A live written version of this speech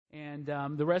And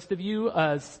the rest of you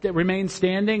remain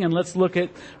standing, and let's look at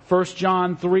 1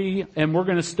 John 3, and we're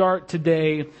going to start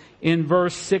today in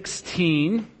verse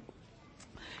 16.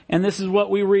 And this is what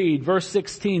we read, verse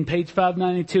 16, page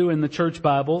 592 in the church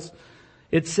Bibles.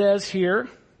 It says here,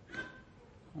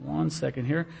 one second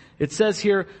here. It says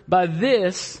here, by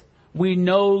this we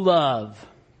know love,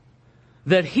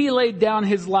 that He laid down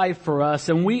His life for us,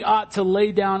 and we ought to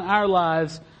lay down our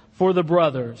lives for the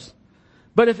brothers.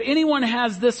 But if anyone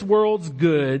has this world's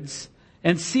goods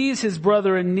and sees his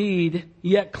brother in need,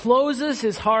 yet closes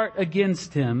his heart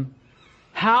against him,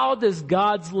 how does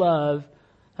God's love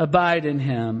abide in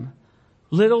him?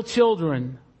 Little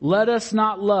children, let us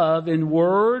not love in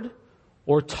word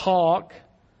or talk,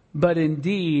 but in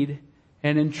deed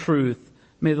and in truth.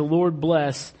 May the Lord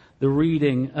bless the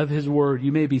reading of His word.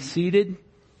 You may be seated.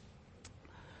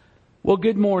 Well,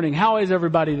 good morning. How is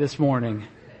everybody this morning?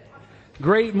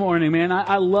 Great morning, man.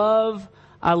 I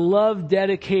love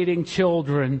dedicating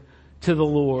children to the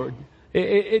Lord.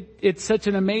 It's such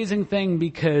an amazing thing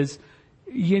because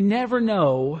you never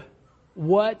know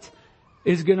what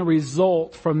is going to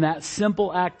result from that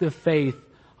simple act of faith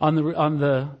on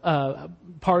the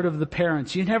part of the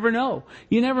parents. You never know.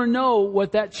 You never know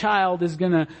what that child is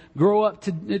going to grow up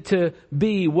to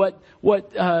be, what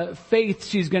faith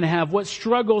she's going to have, what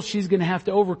struggles she's going to have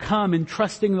to overcome in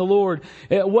trusting the Lord,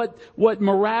 what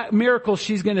miracles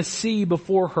she's going to see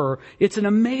before her. It's an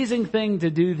amazing thing to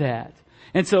do that.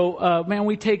 And so, man,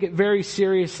 we take it very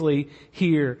seriously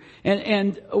here.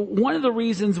 And one of the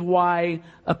reasons why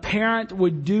a parent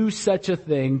would do such a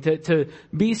thing, to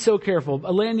be so careful.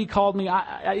 Landy called me,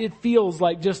 it feels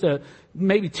like just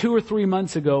maybe 2 or 3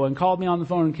 months ago, and called me on the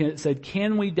phone and said,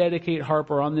 can we dedicate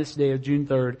Harper on this day of June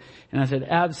 3rd? And I said,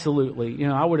 absolutely. You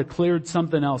know, I would have cleared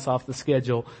something else off the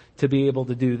schedule to be able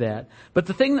to do that. But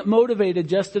the thing that motivated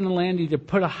Justin and Landy to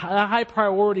put a high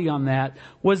priority on that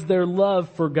was their love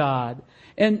for God.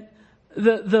 And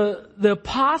the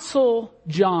Apostle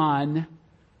John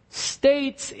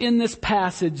states in this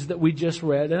passage that we just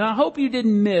read, and I hope you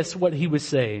didn't miss what he was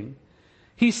saying.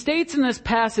 He states in this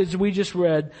passage we just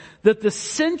read that the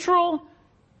central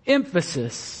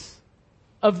emphasis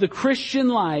of the Christian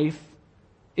life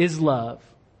is love.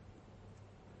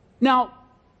 Now,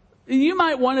 you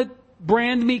might want to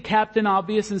brand me Captain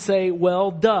Obvious and say, well,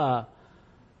 duh.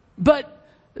 But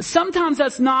sometimes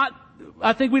that's not,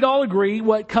 I think we'd all agree,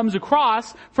 what comes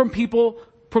across from people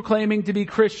proclaiming to be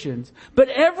Christians. But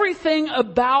everything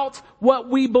about what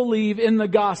we believe in the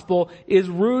gospel is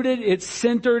rooted, it's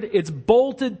centered, it's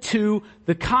bolted to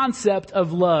the concept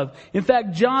of love. In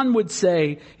fact, John would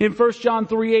say, in 1 John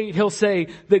 3:8, he'll say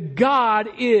that God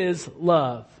is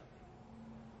love.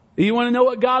 You want to know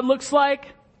what God looks like?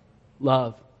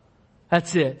 Love.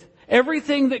 That's it.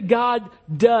 Everything that God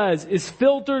does is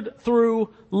filtered through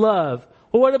love.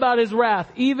 Well, what about His wrath?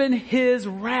 Even His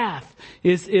wrath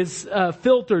is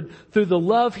filtered through the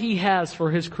love He has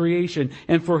for His creation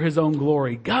and for His own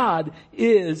glory. God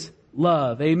is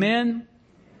love. Amen?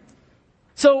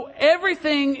 So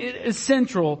everything is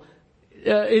central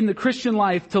in the Christian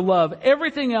life to love.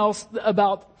 Everything else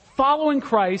about following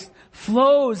Christ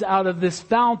flows out of this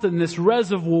fountain, this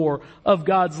reservoir of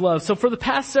God's love. So for the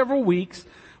past several weeks,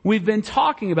 we've been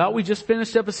talking about, we just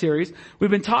finished up a series,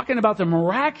 we've been talking about the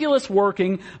miraculous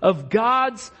working of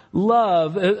God's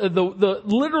love,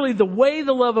 literally the way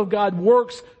the love of God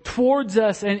works towards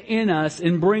us and in us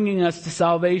in bringing us to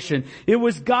salvation. It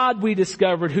was God, we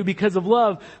discovered, who because of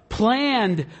love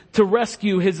planned to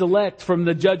rescue His elect from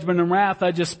the judgment and wrath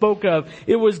I just spoke of.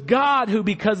 It was God who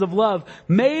because of love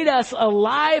made us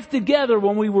alive together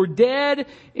when we were dead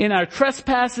in our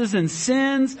trespasses and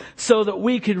sins so that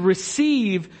we could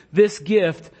receive this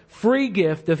gift, free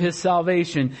gift of His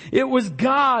salvation. It was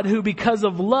God who because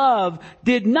of love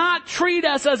did not treat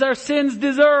us as our sins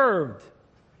deserved.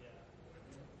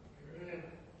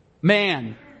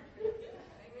 Man,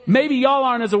 maybe y'all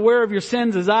aren't as aware of your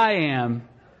sins as I am.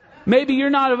 Maybe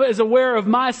you're not as aware of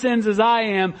my sins as I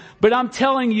am, but I'm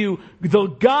telling you, the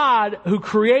God who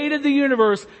created the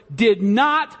universe did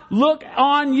not look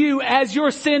on you as your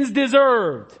sins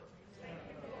deserved.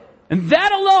 And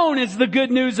that alone is the good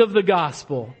news of the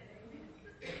gospel.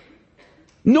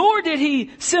 Nor did He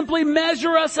simply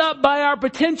measure us up by our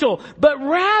potential, but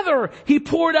rather He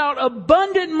poured out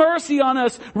abundant mercy on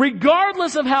us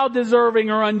regardless of how deserving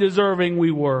or undeserving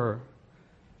we were.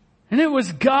 And it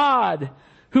was God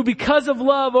who because of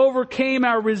love overcame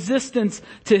our resistance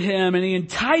to Him, and He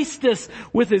enticed us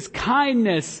with His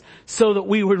kindness so that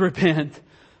we would repent.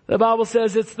 The Bible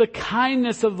says it's the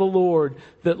kindness of the Lord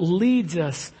that leads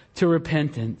us to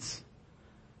repentance.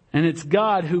 And it's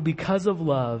God who because of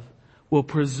love will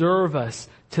preserve us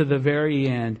to the very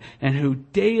end, and who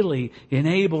daily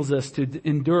enables us to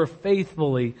endure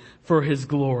faithfully for His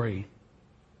glory.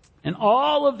 And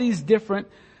all of these different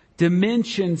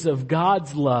dimensions of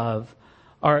God's love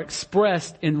are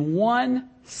expressed in one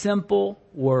simple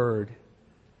word,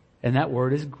 and that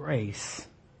word is grace.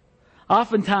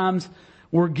 Oftentimes,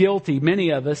 we're guilty, many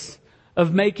of us,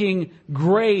 of making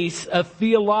grace a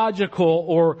theological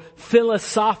or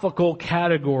philosophical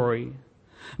category.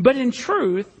 But in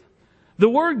truth, the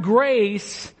word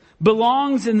grace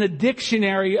belongs in the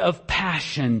dictionary of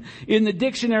passion, in the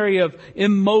dictionary of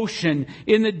emotion,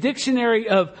 in the dictionary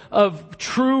of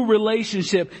true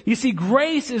relationship. You see,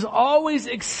 grace is always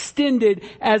extended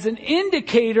as an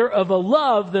indicator of a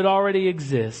love that already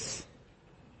exists.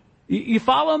 You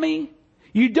follow me?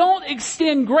 You don't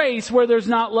extend grace where there's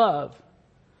not love.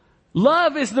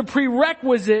 Love is the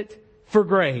prerequisite for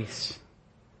grace.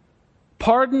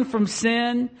 Pardon from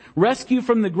sin, rescue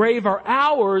from the grave are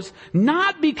ours,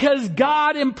 not because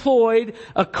God employed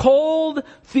a cold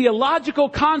theological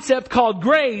concept called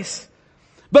grace,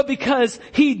 but because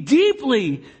He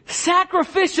deeply,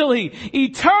 sacrificially,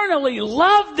 eternally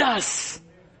loved us.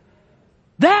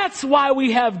 That's why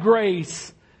we have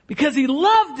grace, because He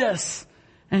loved us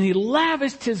and He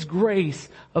lavished His grace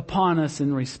upon us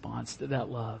in response to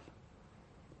that love.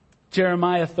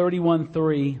 Jeremiah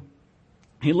 31:3.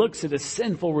 He looks at a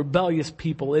sinful, rebellious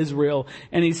people, Israel,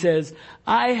 and he says,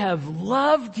 I have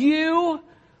loved you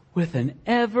with an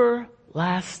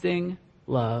everlasting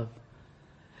love.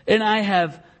 And I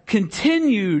have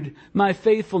continued my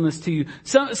faithfulness to you.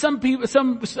 Some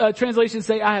translations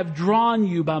say, I have drawn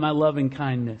you by my loving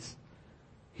kindness.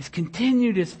 He's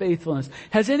continued His faithfulness.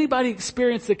 Has anybody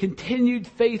experienced the continued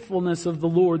faithfulness of the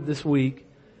Lord this week?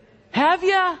 Have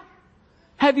you?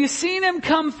 Have you seen Him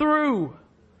come through?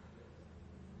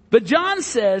 But John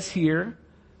says here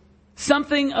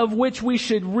something of which we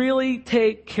should really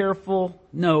take careful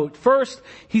note. First,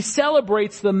 he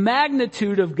celebrates the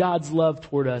magnitude of God's love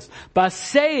toward us by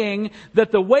saying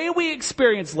that the way we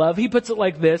experience love, he puts it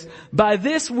like this, by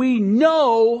this we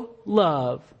know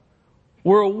love.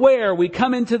 We're aware, we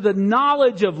come into the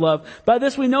knowledge of love. By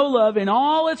this we know love in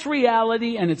all its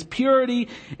reality and its purity.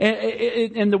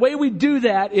 And the way we do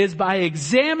that is by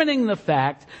examining the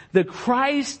fact that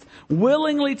Christ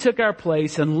willingly took our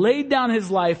place and laid down His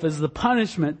life as the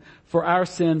punishment for our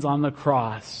sins on the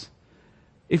cross.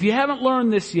 If you haven't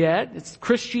learned this yet, it's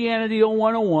Christianity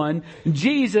 101.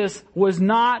 Jesus was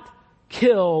not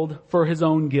killed for His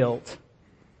own guilt.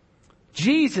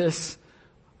 Jesus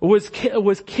was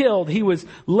killed. He was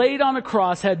laid on a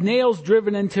cross, had nails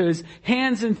driven into His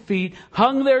hands and feet,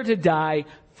 hung there to die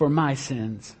for my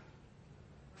sins,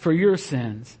 for your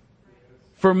sins,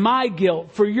 for my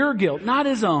guilt, for your guilt, not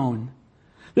His own.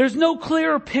 There's no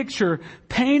clearer picture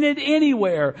painted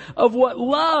anywhere of what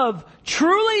love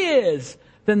truly is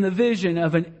than the vision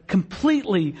of a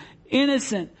completely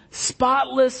innocent,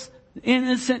 spotless,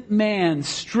 innocent man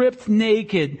stripped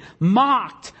naked,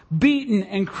 mocked, beaten,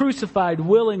 and crucified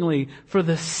willingly for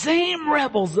the same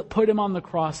rebels that put Him on the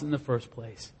cross in the first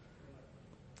place.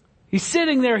 He's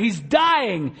sitting there, He's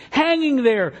dying, hanging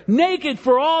there, naked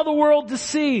for all the world to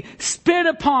see, spit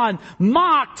upon,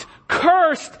 mocked,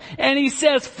 cursed, and He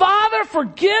says, Father,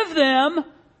 forgive them.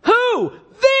 Who?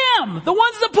 Them! The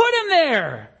ones that put Him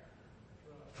there!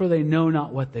 For they know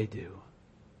not what they do.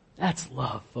 That's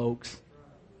love, folks.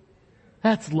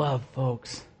 That's love,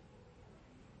 folks.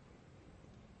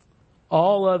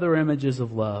 All other images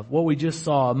of love. What we just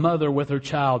saw, a mother with her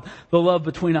child, the love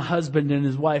between a husband and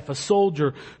his wife, a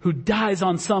soldier who dies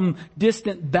on some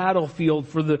distant battlefield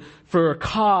for a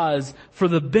cause, for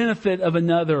the benefit of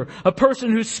another, a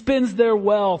person who spends their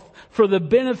wealth for the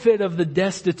benefit of the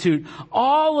destitute.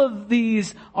 All of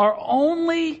these are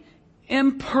only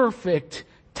imperfect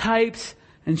types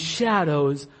and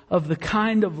shadows of the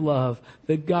kind of love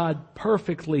that God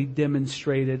perfectly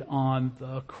demonstrated on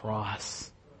the cross.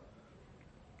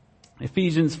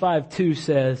 Ephesians 5:2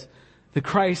 says that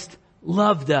Christ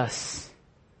loved us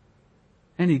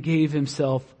and He gave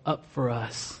Himself up for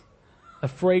us, a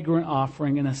fragrant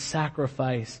offering and a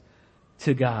sacrifice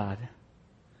to God.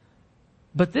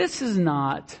 But this is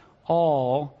not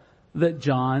all that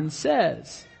John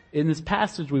says in this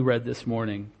passage we read this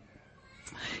morning.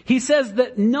 He says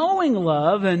that knowing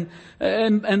love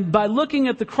and by looking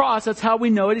at the cross, that's how we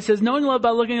know it. He says knowing love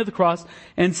by looking at the cross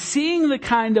and seeing the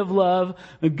kind of love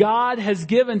God has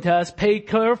given to us. Pay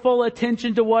careful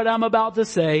attention to what I'm about to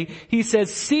say. He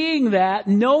says seeing that,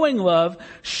 knowing love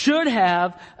should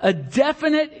have a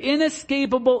definite,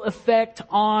 inescapable effect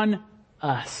on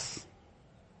us.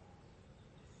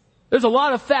 There's a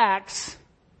lot of facts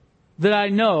that I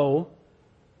know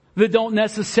that don't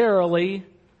necessarily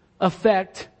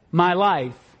affect my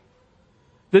life,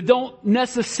 that don't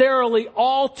necessarily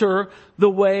alter the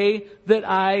way that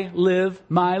I live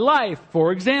my life.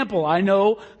 For example, I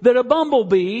know that a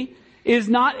bumblebee is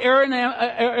not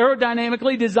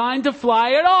aerodynamically designed to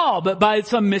fly at all, but by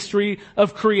some mystery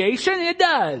of creation, it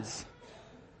does.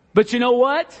 But you know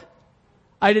what?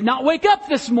 I did not wake up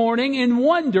this morning in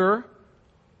wonder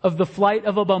of the flight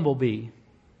of a bumblebee.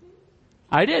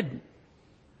 I didn't.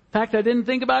 In fact, I didn't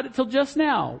think about it till just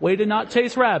now. Way to not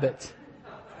chase rabbits.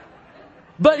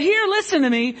 But here, listen to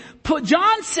me.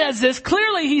 John says this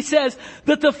clearly. He says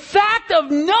that the fact of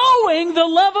knowing the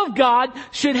love of God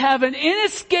should have an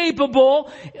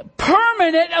inescapable,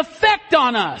 permanent effect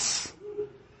on us.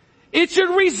 It should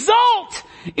result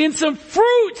in some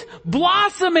fruit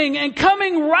blossoming and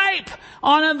coming ripe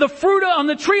on the fruit on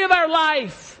the tree of our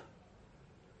life.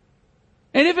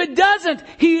 And if it doesn't,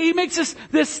 he makes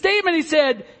this statement. He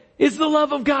said, is the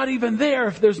love of God even there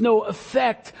if there's no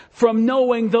effect from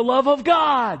knowing the love of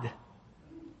God?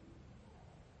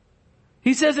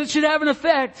 He says it should have an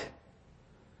effect.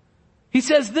 He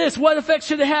says this, what effect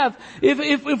should it have?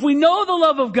 If we know the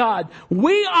love of God,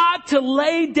 we ought to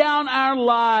lay down our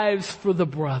lives for the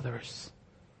brothers.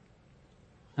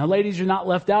 Now, ladies, you're not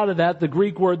left out of that. The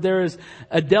Greek word there is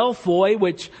adelphoi,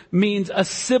 which means a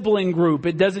sibling group.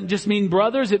 It doesn't just mean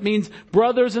brothers, it means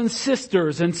brothers and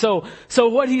sisters. And so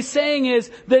what he's saying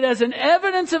is that as an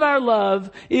evidence of our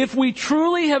love, if we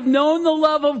truly have known the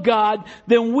love of God,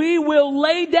 then we will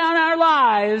lay down our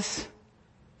lives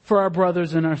for our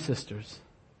brothers and our sisters.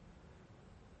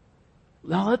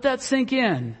 Now let that sink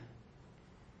in.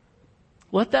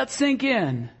 Let that sink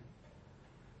in.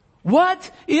 What,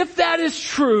 if that is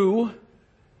true,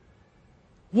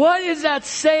 what is that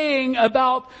saying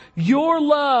about your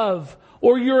love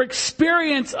or your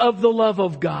experience of the love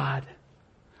of God?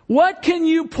 What can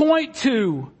you point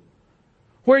to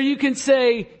where you can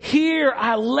say, here,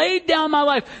 I laid down my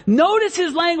life? Notice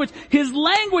his language. His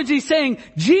language, he's saying,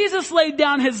 Jesus laid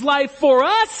down his life for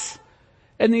us.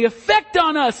 And the effect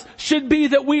on us should be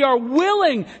that we are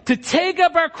willing to take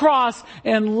up our cross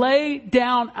and lay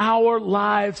down our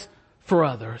lives for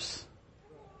others.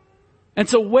 And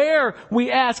so where,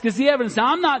 we ask, is the evidence?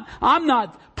 Now I'm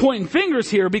not pointing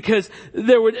fingers here because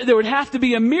there would have to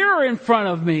be a mirror in front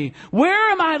of me.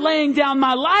 Where am I laying down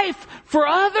my life for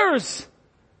others?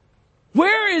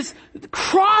 Where is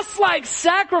cross-like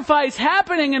sacrifice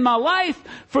happening in my life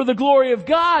for the glory of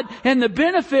God and the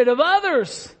benefit of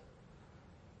others?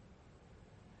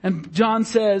 And John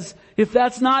says, if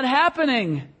that's not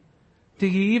happening, do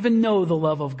you even know the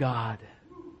love of God?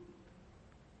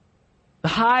 The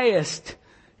highest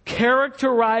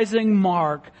characterizing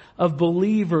mark of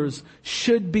believers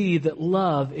should be that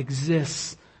love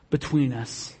exists between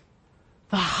us.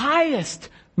 The highest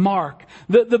mark.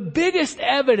 The biggest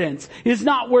evidence is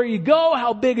not where you go,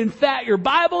 how big and fat your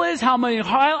Bible is, how many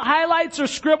highlights are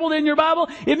scribbled in your Bible.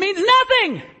 It means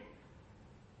nothing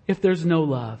if there's no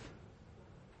love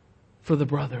for the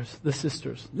brothers, the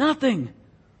sisters. Nothing.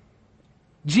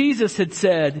 Jesus had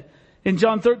said in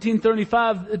John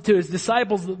 13:35 to his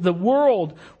disciples, the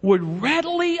world would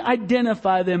readily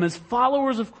identify them as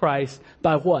followers of Christ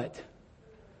by what?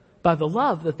 By the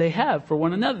love that they have for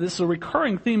one another. This is a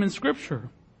recurring theme in Scripture.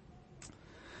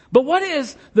 But what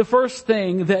is the first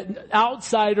thing that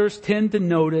outsiders tend to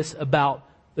notice about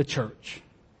the church?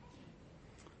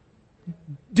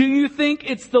 Do you think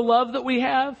it's the love that we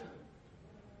have?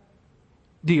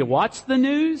 Do you watch the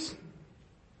news?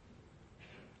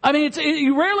 I mean,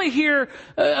 you rarely hear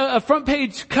a front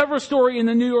page cover story in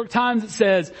the New York Times that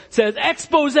says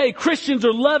expose, Christians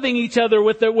are loving each other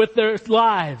with their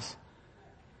lives.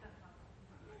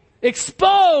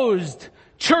 Exposed,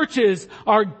 churches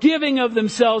are giving of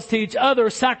themselves to each other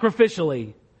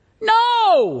sacrificially.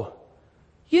 No!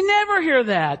 You never hear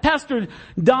that. Pastor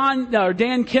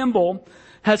Dan Kimball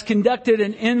has conducted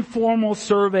an informal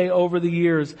survey over the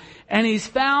years, and he's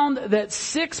found that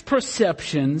 6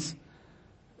 perceptions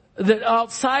that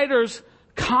outsiders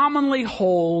commonly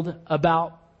hold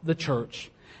about the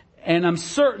church. And I'm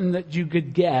certain that you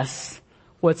could guess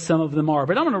what some of them are,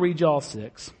 but I'm going to read you all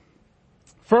 6.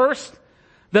 First,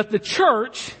 that the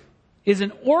church is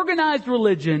an organized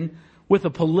religion with a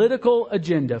political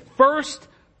agenda. First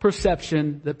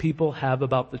perception that people have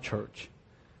about the church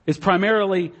is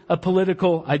primarily a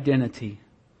political identity.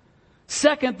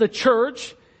 Second, the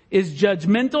church is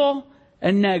judgmental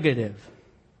and negative.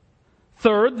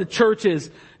 Third, the church is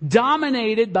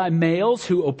dominated by males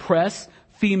who oppress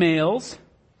females.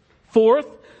 Fourth,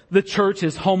 the church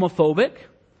is homophobic.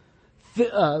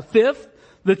 Fifth,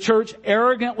 the church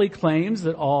arrogantly claims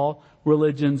that all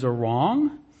religions are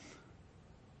wrong.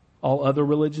 all other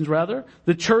religions rather.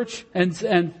 The church, and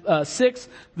 6,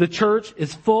 the church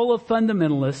is full of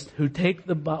fundamentalists who take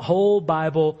the whole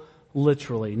Bible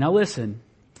literally. Now listen,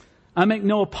 I make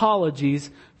no apologies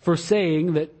for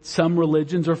saying that some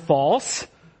religions are false.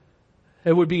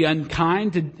 It would be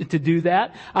unkind to do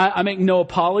that. I make no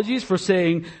apologies for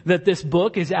saying that this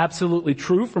book is absolutely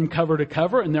true from cover to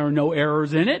cover and there are no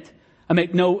errors in it. I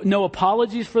make no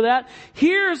apologies for that.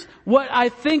 Here's what I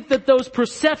think that those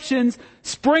perceptions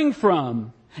spring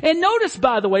from. And notice,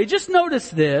 by the way, just notice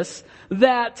this,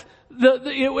 that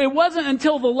it wasn't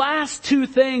until the last two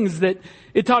things that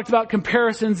it talked about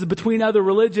comparisons between other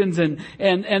religions and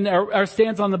our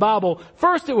stance on the Bible.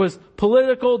 First, it was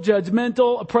political,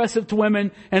 judgmental, oppressive to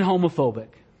women, and homophobic.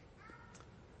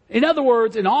 In other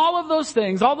words, in all of those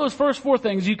things, all those first 4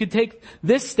 things, you could take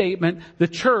this statement, the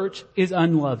church is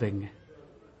unloving.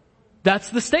 That's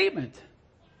the statement.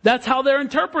 That's how they're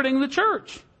interpreting the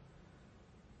church.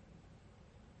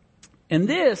 And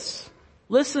this,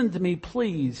 listen to me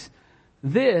please,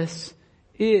 this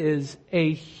is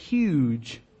a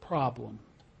huge problem.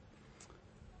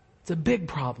 It's a big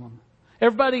problem.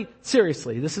 Everybody,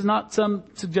 seriously, this is not some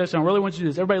suggestion. I really want you to do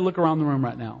this. Everybody look around the room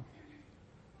right now.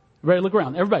 Everybody look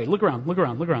around. Everybody look around. Look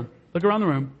around. Look around. Look around the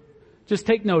room. Just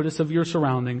take notice of your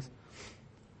surroundings.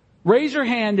 Raise your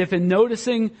hand if in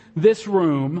noticing this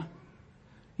room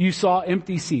you saw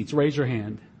empty seats. Raise your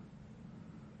hand.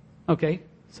 Okay,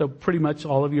 so pretty much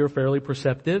all of you are fairly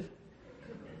perceptive.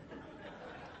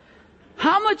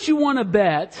 How much you want to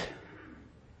bet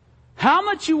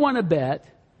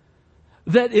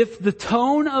that if the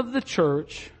tone of the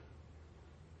church,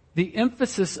 the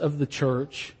emphasis of the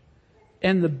church,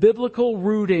 and the biblical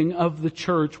rooting of the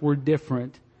church were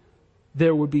different,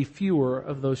 there would be fewer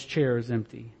of those chairs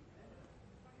empty?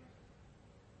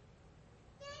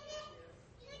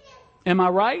 Am I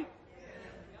right?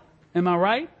 Am I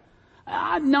right?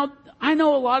 Now, I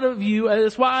know a lot of you,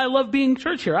 that's why I love being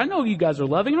church here. I know you guys are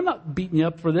loving. I'm not beating you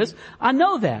up for this. I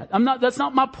know that. That's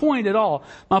not my point at all.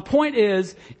 My point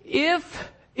is, if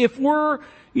we're,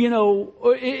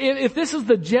 if this is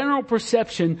the general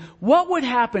perception, what would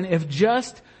happen if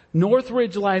just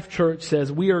Northridge Life Church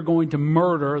says we are going to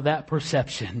murder that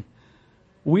perception?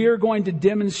 We are going to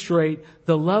demonstrate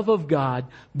the love of God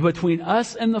between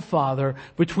us and the Father,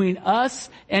 between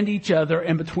us and each other,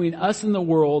 and between us and the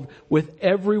world with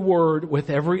every word,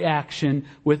 with every action,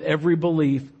 with every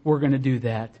belief. We're going to do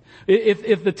that.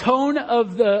 If the tone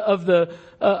of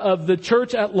the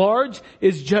church at large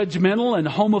is judgmental and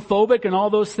homophobic and all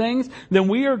those things, then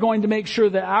we are going to make sure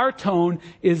that our tone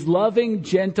is loving,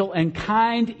 gentle, and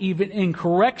kind, even in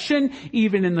correction,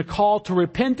 even in the call to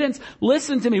repentance.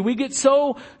 Listen to me. We get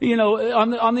so,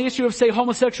 on the issue of, say,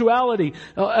 homosexuality.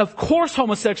 Of course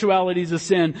homosexuality is a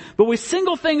sin, but we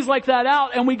single things like that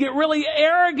out and we get really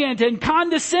arrogant and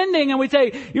condescending and we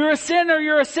say, you're a sinner,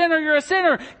 you're a sinner, you're a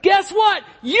sinner. Guess what?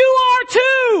 You are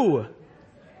too!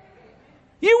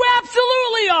 You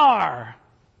absolutely are.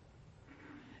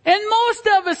 And most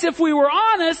of us, if we were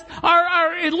honest,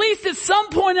 are at least at some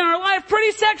point in our life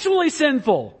pretty sexually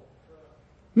sinful.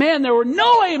 Man, there were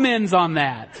no amens on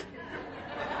that.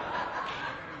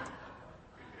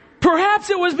 Perhaps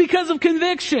it was because of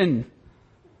conviction.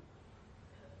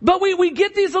 But we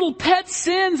get these little pet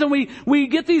sins and we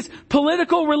get these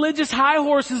political religious high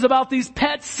horses about these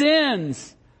pet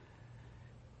sins.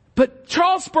 But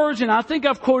Charles Spurgeon, I think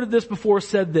I've quoted this before,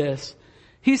 said this.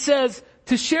 He says,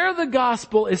 to share the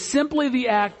gospel is simply the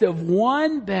act of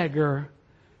one beggar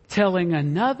telling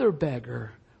another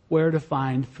beggar where to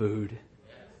find food.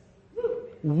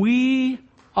 We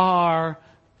are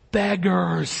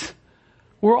beggars.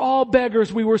 We're all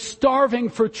beggars. We were starving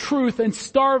for truth and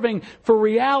starving for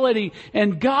reality.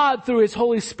 And God, through His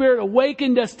Holy Spirit,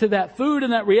 awakened us to that food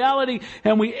and that reality.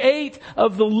 And we ate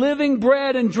of the living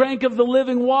bread and drank of the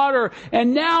living water.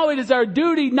 And now it is our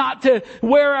duty not to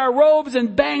wear our robes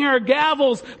and bang our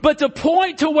gavels, but to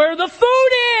point to where the food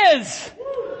is,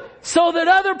 so that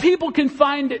other people can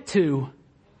find it too.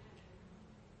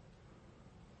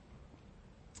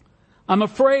 I'm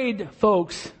afraid,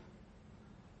 folks,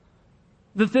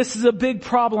 that this is a big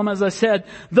problem, as I said.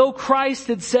 Though Christ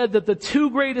had said that the 2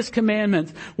 greatest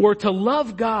commandments were to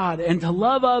love God and to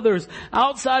love others,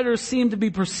 outsiders seem to be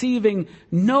perceiving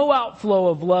no outflow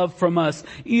of love from us,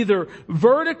 either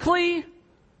vertically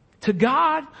to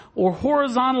God or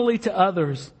horizontally to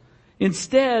others.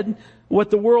 Instead,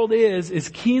 what the world is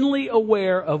keenly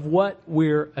aware of what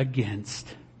we're against.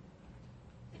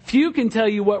 Few can tell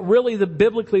you what really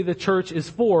biblically the church is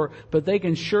for, but they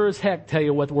can sure as heck tell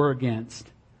you what we're against.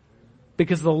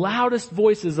 Because the loudest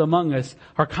voices among us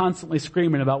are constantly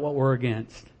screaming about what we're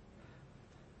against.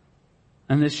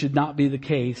 And this should not be the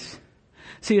case.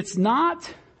 See, it's not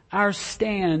our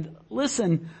stand.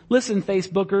 Listen,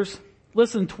 Facebookers.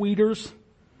 Listen, tweeters.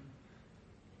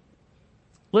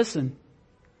 Listen.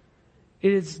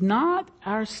 It is not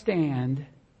our stand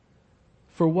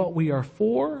for what we are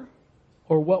for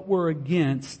or what we're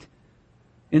against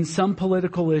in some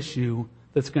political issue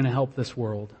that's going to help this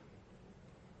world.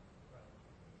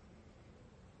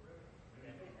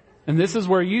 And this is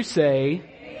where you say,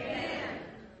 amen.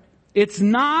 It's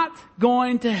not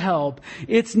going to help.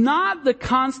 It's not the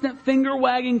constant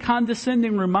finger-wagging,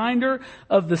 condescending reminder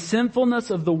of the sinfulness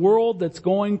of the world that's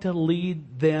going to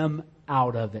lead them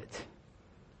out of it.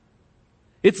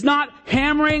 It's not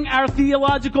hammering our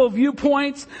theological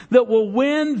viewpoints that will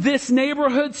win this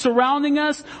neighborhood surrounding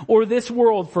us or this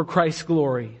world for Christ's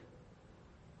glory.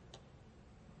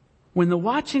 When the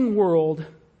watching world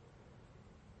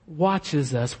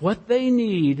watches us, what they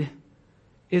need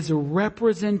is a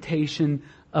representation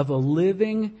of a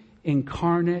living,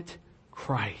 incarnate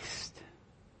Christ.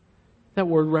 That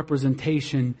word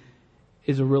representation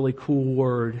is a really cool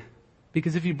word,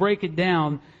 because if you break it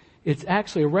down, it's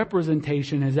actually a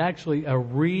representation is actually a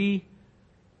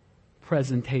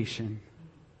representation.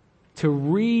 To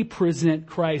represent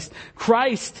Christ.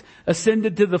 Christ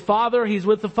ascended to the Father. He's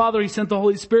with the Father. He sent the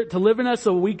Holy Spirit to live in us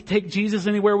so we can take Jesus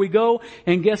anywhere we go.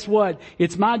 And guess what?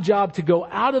 It's my job to go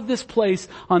out of this place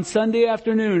on Sunday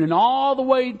afternoon and all the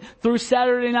way through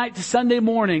Saturday night to Sunday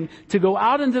morning to go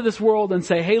out into this world and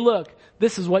say, hey, look,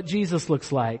 this is what Jesus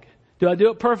looks like. Do I do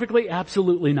it perfectly?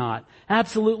 Absolutely not.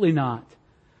 Absolutely not.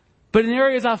 But in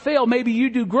areas I fail, maybe you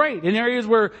do great. In areas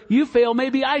where you fail,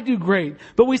 maybe I do great.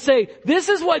 But we say, this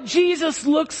is what Jesus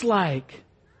looks like.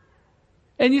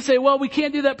 And you say, well, we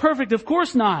can't do that perfect. Of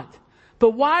course not.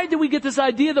 But why do we get this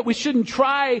idea that we shouldn't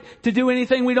try to do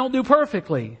anything we don't do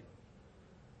perfectly?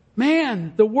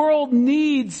 Man, the world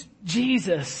needs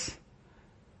Jesus.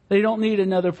 They don't need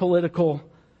another political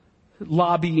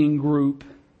lobbying group.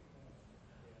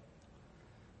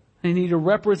 They need a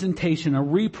representation, a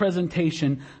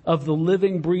representation of the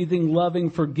living, breathing, loving,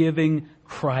 forgiving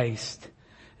Christ.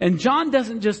 And John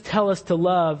doesn't just tell us to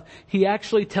love, he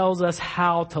actually tells us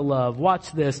how to love.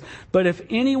 Watch this. But if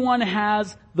anyone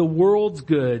has the world's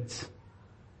goods,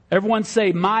 everyone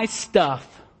say, my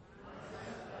stuff.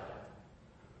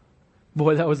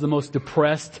 Boy, that was the most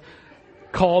depressed,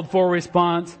 called for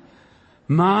response.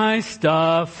 My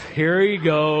stuff. Here he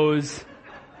goes.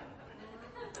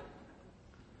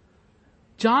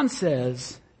 John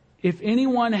says, if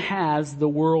anyone has the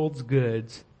world's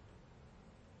goods.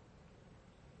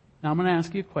 Now I'm going to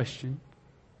ask you a question.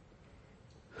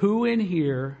 Who in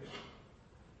here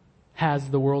has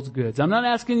the world's goods? I'm not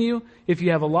asking you if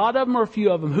you have a lot of them or a few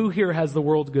of them. Who here has the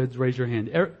world's goods? Raise your hand.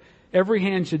 Every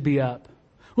hand should be up.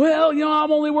 Well,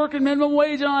 I'm only working minimum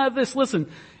wage and I have this.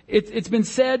 Listen, it's been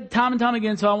said time and time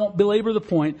again, so I won't belabor the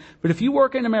point. But if you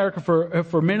work in America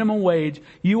for minimum wage,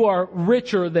 you are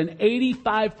richer than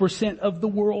 85% of the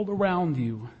world around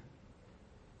you.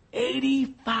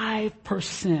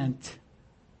 85%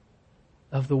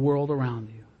 of the world around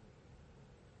you.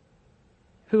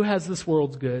 Who has this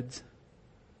world's goods?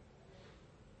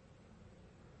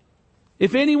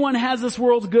 If anyone has this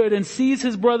world's good and sees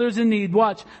his brothers in need,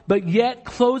 watch, but yet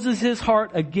closes his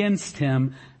heart against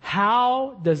him,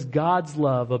 how does God's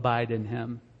love abide in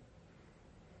him?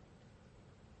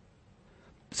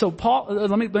 So Paul,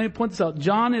 let me point this out.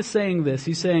 John is saying this.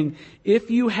 He's saying, if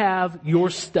you have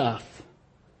your stuff,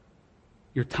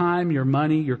 your time, your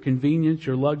money, your convenience,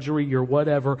 your luxury, your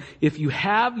whatever, if you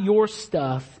have your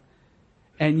stuff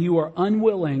and you are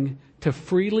unwilling to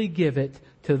freely give it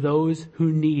to those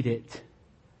who need it.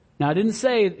 Now I didn't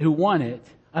say who want it.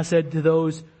 I said to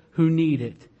those who need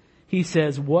it. He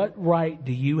says, what right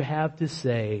do you have to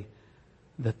say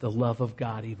that the love of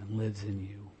God even lives in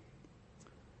you?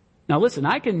 Now listen,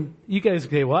 you guys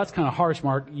say, well, that's kind of harsh,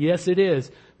 Mark. Yes, it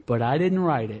is. But I didn't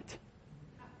write it.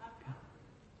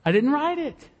 I didn't write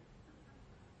it.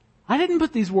 I didn't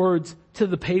put these words to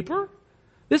the paper.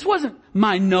 This wasn't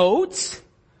my notes.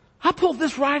 I pulled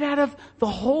this right out of the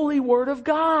holy word of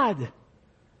God.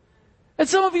 And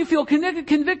some of you feel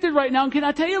convicted right now. And can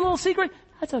I tell you a little secret?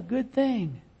 That's a good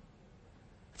thing.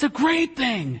 It's a great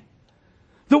thing.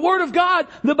 The Word of God,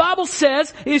 the Bible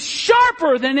says, is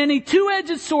sharper than any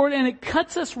two-edged sword, and it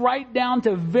cuts us right down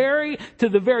to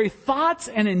the very thoughts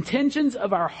and intentions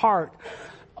of our heart.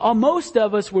 Most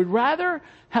of us would rather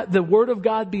have the Word of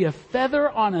God be a feather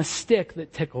on a stick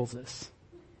that tickles us.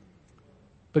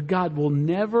 But God will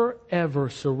never, ever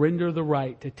surrender the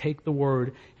right to take the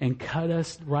Word and cut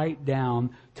us right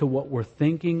down to what we're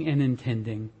thinking and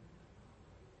intending.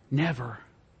 Never.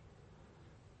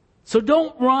 So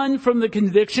don't run from the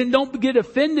conviction. Don't get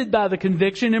offended by the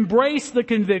conviction. Embrace the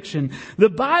conviction. The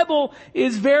Bible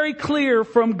is very clear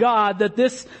from God that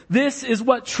this is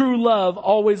what true love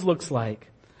always looks like.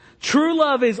 True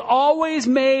love is always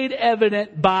made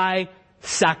evident by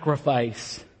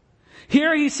sacrifice.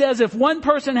 Here he says if one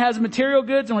person has material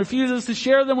goods and refuses to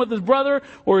share them with his brother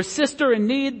or his sister in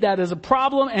need, that is a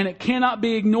problem and it cannot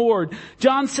be ignored.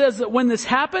 John says that when this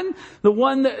happened, the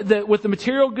one that with the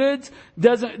material goods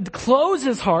doesn't close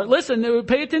his heart. Listen,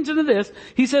 pay attention to this.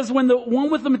 He says when the one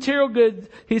with the material goods,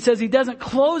 he says he doesn't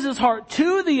close his heart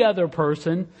to the other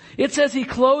person. It says he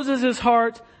closes his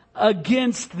heart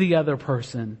against the other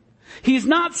person. He's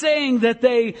not saying that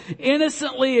they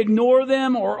innocently ignore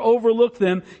them or overlook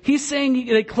them. He's saying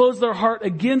they close their heart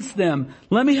against them.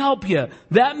 Let me help you.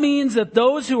 That means that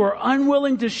those who are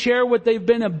unwilling to share what they've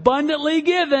been abundantly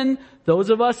given, those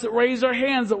of us that raise our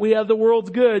hands that we have the world's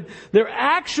good, they're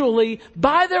actually,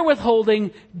 by their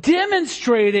withholding,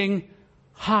 demonstrating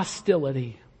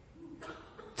hostility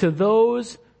to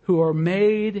those who are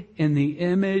made in the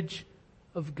image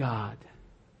of God.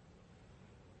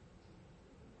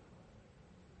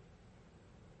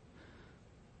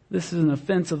 This is an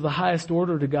offense of the highest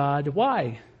order to God.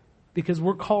 Why? Because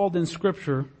we're called in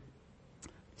Scripture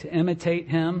to imitate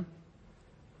Him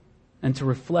and to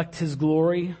reflect His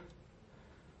glory.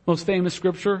 Most famous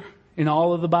Scripture in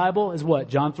all of the Bible is what?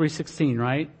 John 3:16,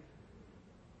 right?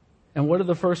 And what do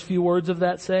the first few words of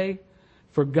that say?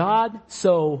 For God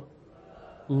so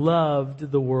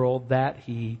loved the world that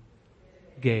He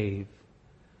gave.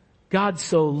 God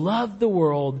so loved the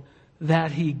world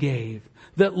that He gave.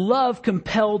 That love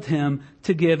compelled Him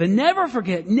to give. And never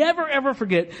forget, never ever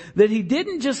forget that He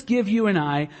didn't just give you and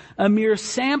I a mere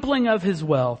sampling of His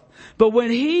wealth. But when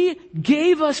He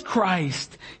gave us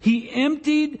Christ, He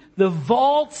emptied the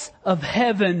vaults of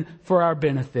heaven for our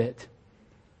benefit.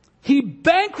 He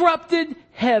bankrupted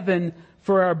heaven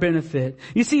for our benefit.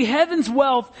 You see, heaven's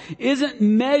wealth isn't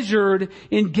measured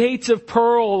in gates of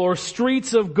pearl or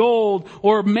streets of gold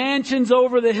or mansions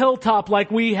over the hilltop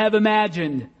like we have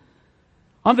imagined.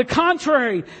 On the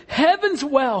contrary, heaven's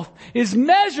wealth is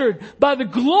measured by the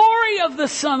glory of the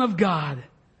Son of God.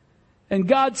 And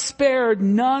God spared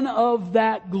none of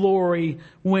that glory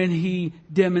when He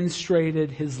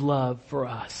demonstrated His love for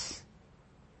us.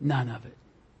 None of it.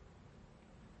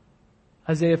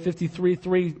 Isaiah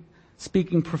 53:3,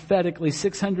 speaking prophetically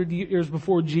 600 years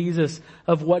before Jesus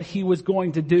of what He was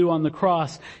going to do on the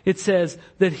cross. It says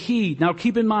that He, now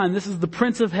keep in mind, this is the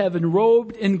Prince of Heaven,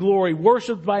 robed in glory,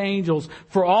 worshipped by angels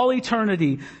for all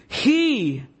eternity.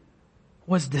 He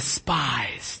was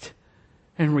despised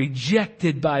and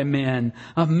rejected by men,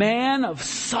 a man of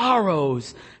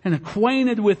sorrows and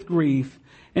acquainted with grief.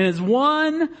 And as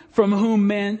one from whom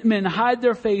men hide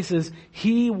their faces,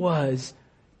 He was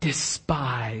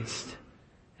despised.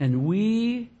 And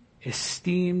we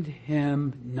esteemed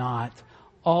Him not.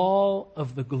 All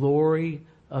of the glory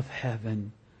of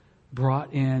heaven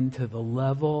brought into the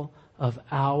level of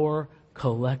our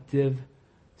collective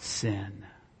sin.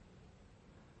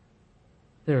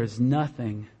 There is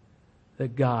nothing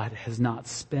that God has not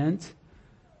spent.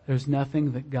 There's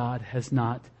nothing that God has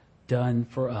not done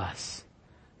for us.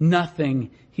 Nothing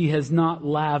He has not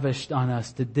lavished on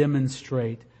us to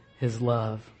demonstrate His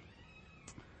love.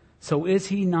 So is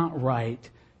He not right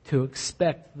to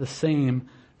expect the same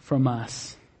from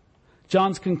us?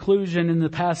 John's conclusion in the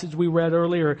passage we read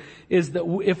earlier is that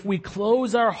if we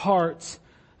close our hearts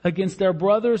against our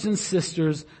brothers and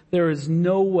sisters, there is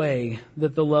no way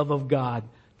that the love of God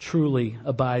truly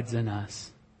abides in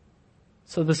us.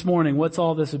 So this morning, what's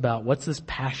all this about? What's this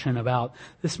passion about?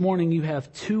 This morning you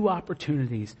have two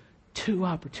opportunities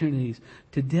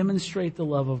to demonstrate the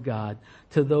love of God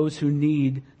to those who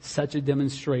need such a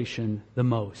demonstration the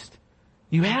most.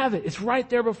 You have it. It's right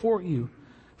there before you.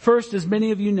 First, as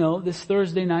many of you know, this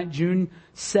Thursday night, June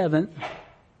 7th,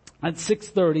 at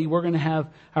 6:30, we're going to have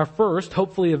our first,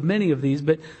 hopefully of many of these,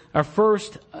 but our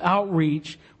first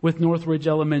outreach with Northridge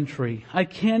Elementary. I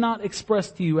cannot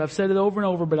express to you, I've said it over and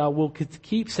over, but I will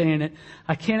keep saying it.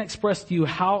 I can't express to you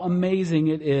how amazing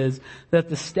it is that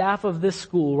the staff of this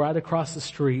school right across the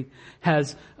street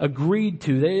has agreed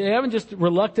to. They haven't just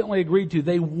reluctantly agreed to,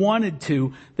 they wanted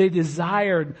to. They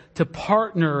desired to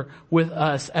partner with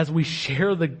us as we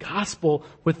share the gospel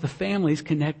with the families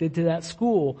connected to that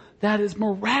school. That is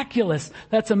miraculous.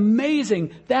 That's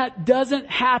amazing. That doesn't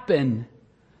happen.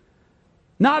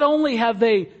 Not only have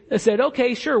they said,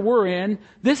 okay, sure, we're in.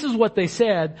 This is what they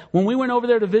said. When we went over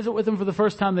there to visit with them for the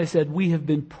first time, they said, we have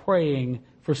been praying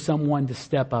for someone to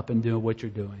step up and do what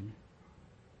you're doing.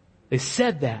 They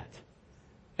said that.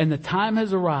 And the time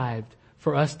has arrived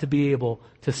for us to be able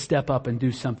to step up and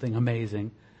do something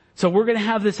amazing. So we're going to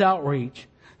have this outreach.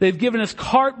 They've given us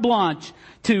carte blanche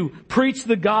to preach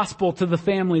the gospel to the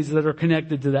families that are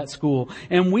connected to that school.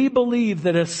 And we believe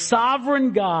that a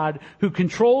sovereign God who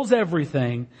controls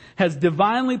everything has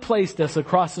divinely placed us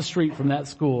across the street from that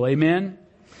school. Amen?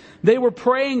 They were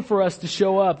praying for us to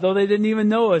show up, though they didn't even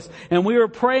know us. And we were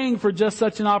praying for just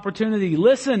such an opportunity.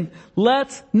 Listen,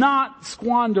 let's not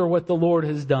squander what the Lord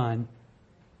has done.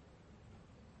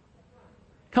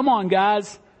 Come on,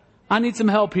 guys. I need some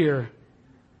help here.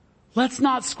 Let's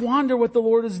not squander what the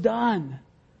Lord has done.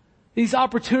 These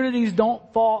opportunities don't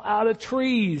fall out of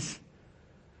trees.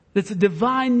 It's a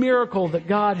divine miracle that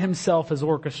God Himself has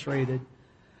orchestrated.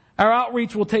 Our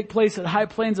outreach will take place at High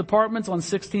Plains Apartments on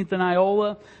 16th and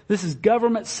Iola. This is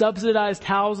government subsidized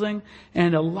housing,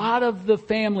 and a lot of the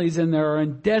families in there are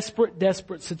in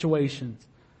desperate situations.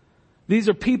 These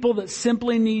are people that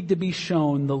simply need to be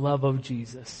shown the love of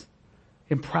Jesus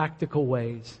in practical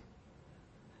ways.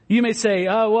 You may say,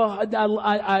 oh,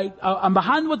 well, I'm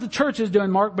behind what the church is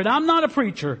doing, Mark, but I'm not a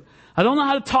preacher. I don't know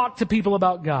how to talk to people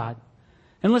about God.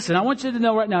 And listen, I want you to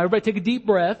know right now, everybody take a deep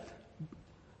breath.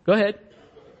 Go ahead.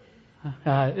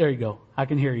 There you go. I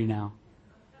can hear you now.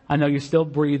 I know you're still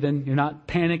breathing. You're not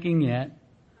panicking yet.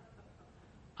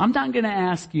 I'm not going to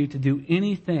ask you to do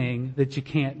anything that you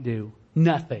can't do.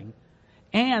 Nothing.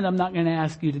 And I'm not going to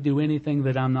ask you to do anything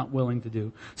that I'm not willing to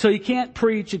do. So you can't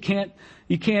preach. You can't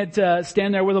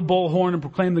stand there with a bullhorn and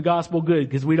proclaim the gospel good,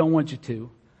 because we don't want you to.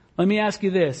 Let me ask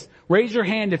you this. Raise your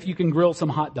hand if you can grill some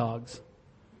hot dogs.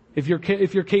 If you're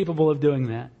capable of doing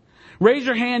that. Raise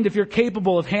your hand if you're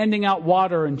capable of handing out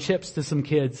water and chips to some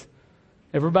kids.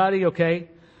 Everybody, okay?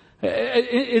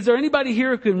 Is there anybody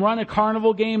here who can run a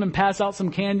carnival game and pass out some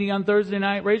candy on Thursday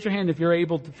night? Raise your hand if you're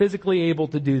physically able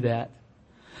to do that.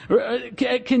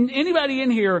 Can anybody in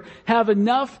here have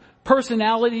enough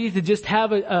personality to just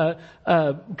have a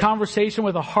conversation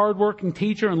with a hardworking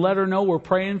teacher and let her know we're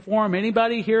praying for them?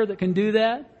 Anybody here that can do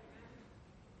that?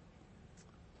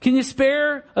 Can you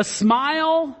spare a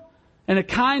smile and a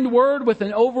kind word with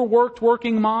an overworked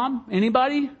working mom?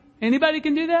 Anybody? Anybody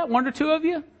can do that? One or two of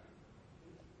you?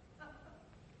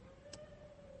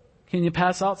 Can you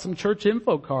pass out some church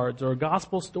info cards or a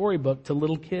gospel storybook to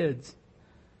little kids?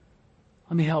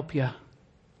 Let me help you.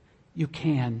 You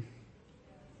can.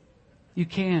 You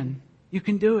can. You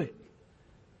can do it.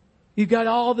 You've got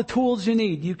all the tools you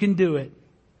need. You can do it.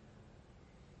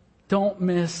 Don't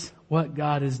miss what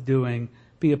God is doing.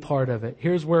 Be a part of it.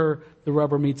 Here's where the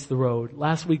rubber meets the road.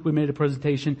 Last week we made a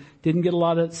presentation. Didn't get a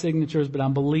lot of signatures, but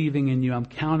I'm believing in you. I'm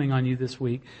counting on you this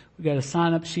week. We got a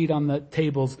sign-up sheet on the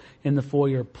tables in the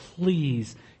foyer.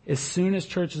 Please, as soon as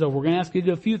church is over, we're going to ask you to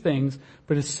do a few things,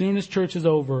 but as soon as church is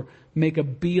over, make a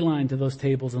beeline to those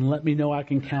tables and let me know I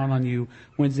can count on you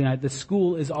Wednesday night. The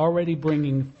school is already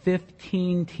bringing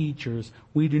 15 teachers.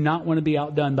 We do not want to be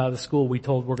outdone by the school. We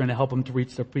told we're going to help them to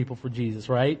reach their people for Jesus,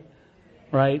 right?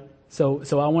 Right? So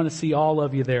I want to see all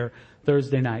of you there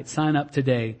Thursday night. Sign up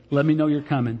today. Let me know you're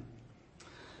coming.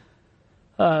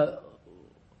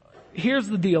 Here's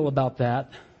the deal about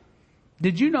that.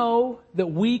 Did you know that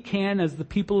we can, as the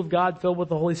people of God filled with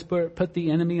the Holy Spirit, put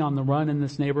the enemy on the run in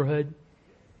this neighborhood?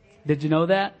 Did you know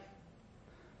that?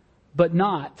 But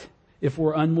not if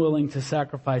we're unwilling to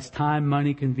sacrifice time,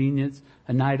 money, convenience,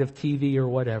 a night of TV or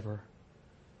whatever.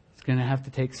 It's going to have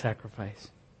to take sacrifice.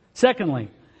 Secondly,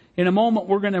 in a moment,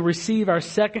 we're going to receive our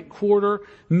second quarter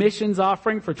missions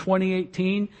offering for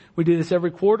 2018. We do this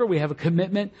every quarter. We have a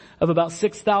commitment of about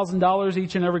 $6,000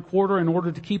 each and every quarter in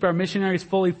order to keep our missionaries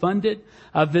fully funded.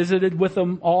 I've visited with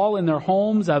them all in their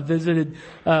homes. I've visited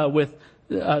with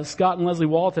Scott and Leslie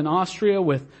Walt in Austria,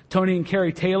 with Tony and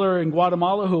Carrie Taylor in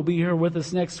Guatemala, who will be here with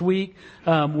us next week.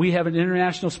 We have an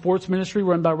international sports ministry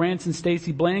run by Rance and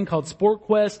Stacy Blaine called Sport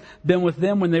Quest. Been with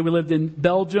them when they lived in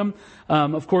Belgium.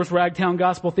 Of course, Ragtown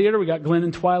Gospel Theater. We got Glenn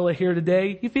and Twyla here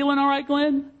today. You feeling all right,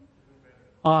 Glenn?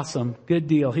 Awesome. Good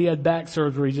deal. He had back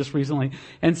surgery just recently.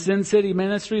 And Sin City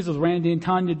Ministries with Randy and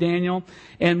Tanya Daniel.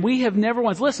 And we have never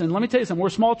once, listen, let me tell you something. We're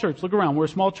a small church. Look around. We're a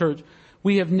small church.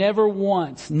 We have never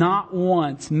once, not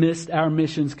once, missed our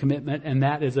missions commitment, and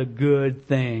that is a good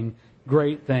thing.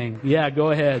 Great thing. Yeah,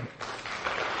 go ahead.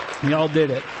 Y'all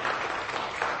did it.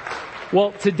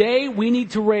 Well, today we need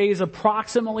to raise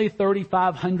approximately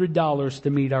 $3,500 to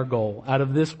meet our goal. Out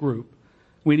of this group,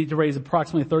 we need to raise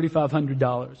approximately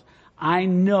 $3,500. I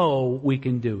know we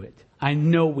can do it. I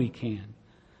know we can.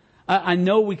 I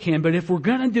know we can, but if we're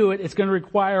going to do it, it's going to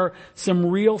require some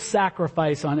real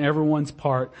sacrifice on everyone's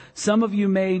part. Some of you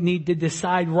may need to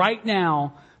decide right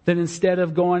now that instead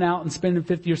of going out and spending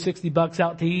 50 or 60 bucks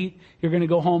out to eat, you're going to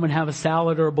go home and have a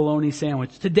salad or a bologna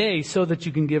sandwich today so that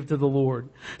you can give to the Lord.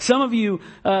 Some of you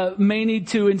may need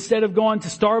to, instead of going to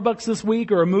Starbucks this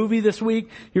week or a movie this week,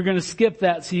 you're going to skip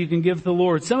that so you can give to the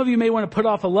Lord. Some of you may want to put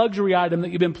off a luxury item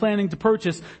that you've been planning to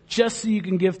purchase just so you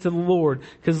can give to the Lord.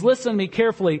 Because listen to me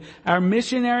carefully, our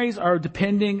missionaries are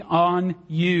depending on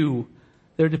you.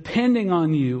 They're depending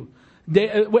on you.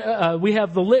 We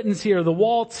have the Littons here, the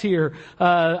Waltz here.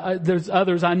 There's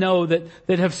others I know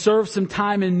that have served some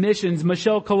time in missions.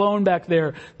 Michelle Colon back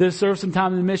there that has served some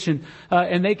time in mission.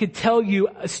 And they could tell you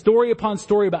story upon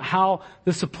story about how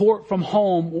the support from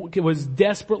home was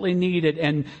desperately needed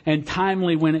and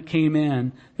timely when it came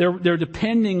in. They're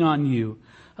depending on you.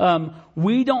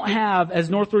 We don't have, as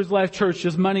Northridge Life Church,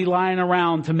 just money lying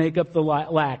around to make up the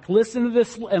lack. Listen to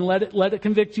this and let it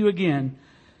convict you again.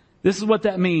 This is what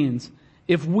that means.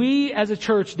 If we as a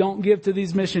church don't give to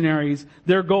these missionaries,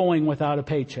 they're going without a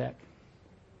paycheck.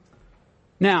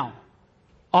 Now,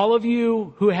 all of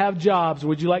you who have jobs,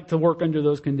 would you like to work under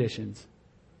those conditions?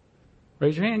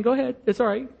 Raise your hand. Go ahead. It's all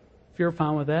right if you're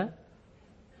fine with that.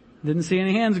 Didn't see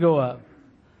any hands go up.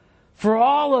 For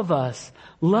all of us,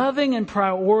 loving and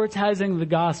prioritizing the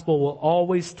gospel will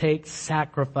always take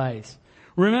sacrifice.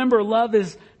 Remember, love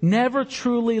is never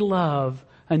truly love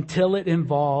until it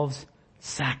involves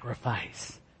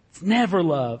sacrifice. It's never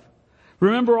love.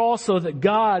 Remember also that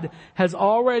God has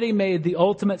already made the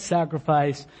ultimate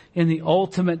sacrifice in the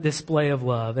ultimate display of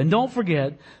love. And don't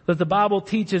forget that the Bible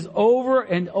teaches over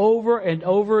and over and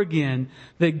over again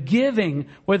that giving,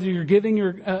 whether you're giving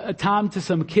your time to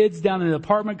some kids down in an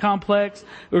apartment complex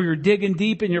or you're digging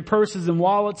deep in your purses and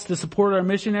wallets to support our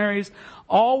missionaries,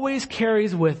 always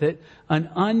carries with it an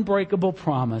unbreakable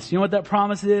promise. You know what that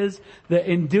promise is? That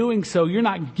in doing so, you're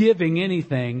not giving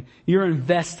anything. You're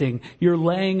investing. You're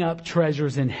laying up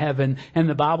treasures in heaven. And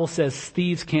the Bible says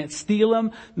thieves can't steal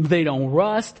them. They don't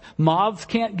rust. Moths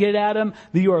can't get at them.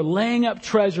 You are laying up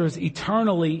treasures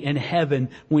eternally in heaven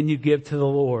when you give to the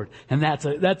Lord. And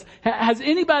has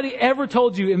anybody ever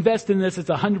told you invest in this? It's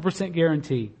 100%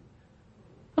 guarantee.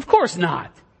 Of course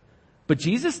not. But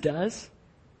Jesus does.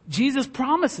 Jesus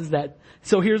promises that.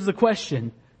 So here's the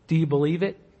question. Do you believe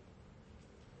it?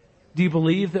 Do you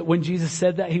believe that when Jesus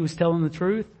said that, he was telling the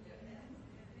truth?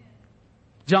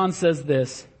 John says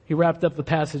this. He wrapped up the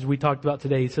passage we talked about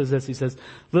today. He says this. He says,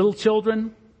 little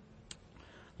children,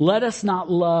 let us not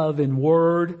love in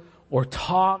word or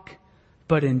talk,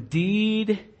 but in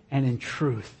deed and in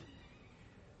truth.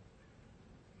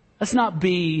 Let's not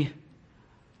be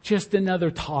just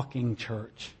another talking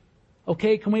church.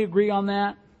 Okay, can we agree on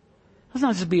that? Let's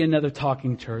not just be another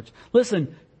talking church.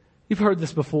 Listen, you've heard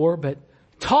this before, but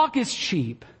talk is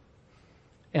cheap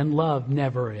and love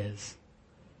never is.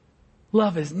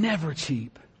 Love is never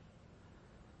cheap.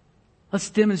 Let's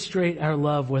demonstrate our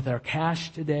love with our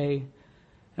cash today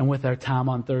and with our time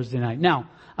on Thursday night. Now,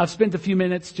 I've spent a few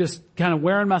minutes just kind of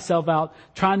wearing myself out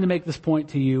trying to make this point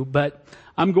to you, but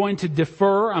I'm going to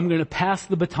defer. I'm going to pass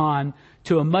the baton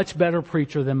to a much better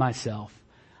preacher than myself.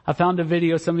 I found a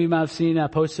video, some of you might have seen, I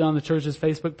posted on the church's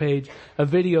Facebook page, a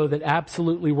video that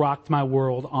absolutely rocked my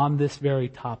world on this very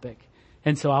topic.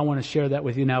 And so I want to share that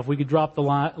with you now. If we could drop the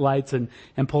lights and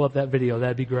pull up that video,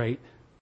 that'd be great.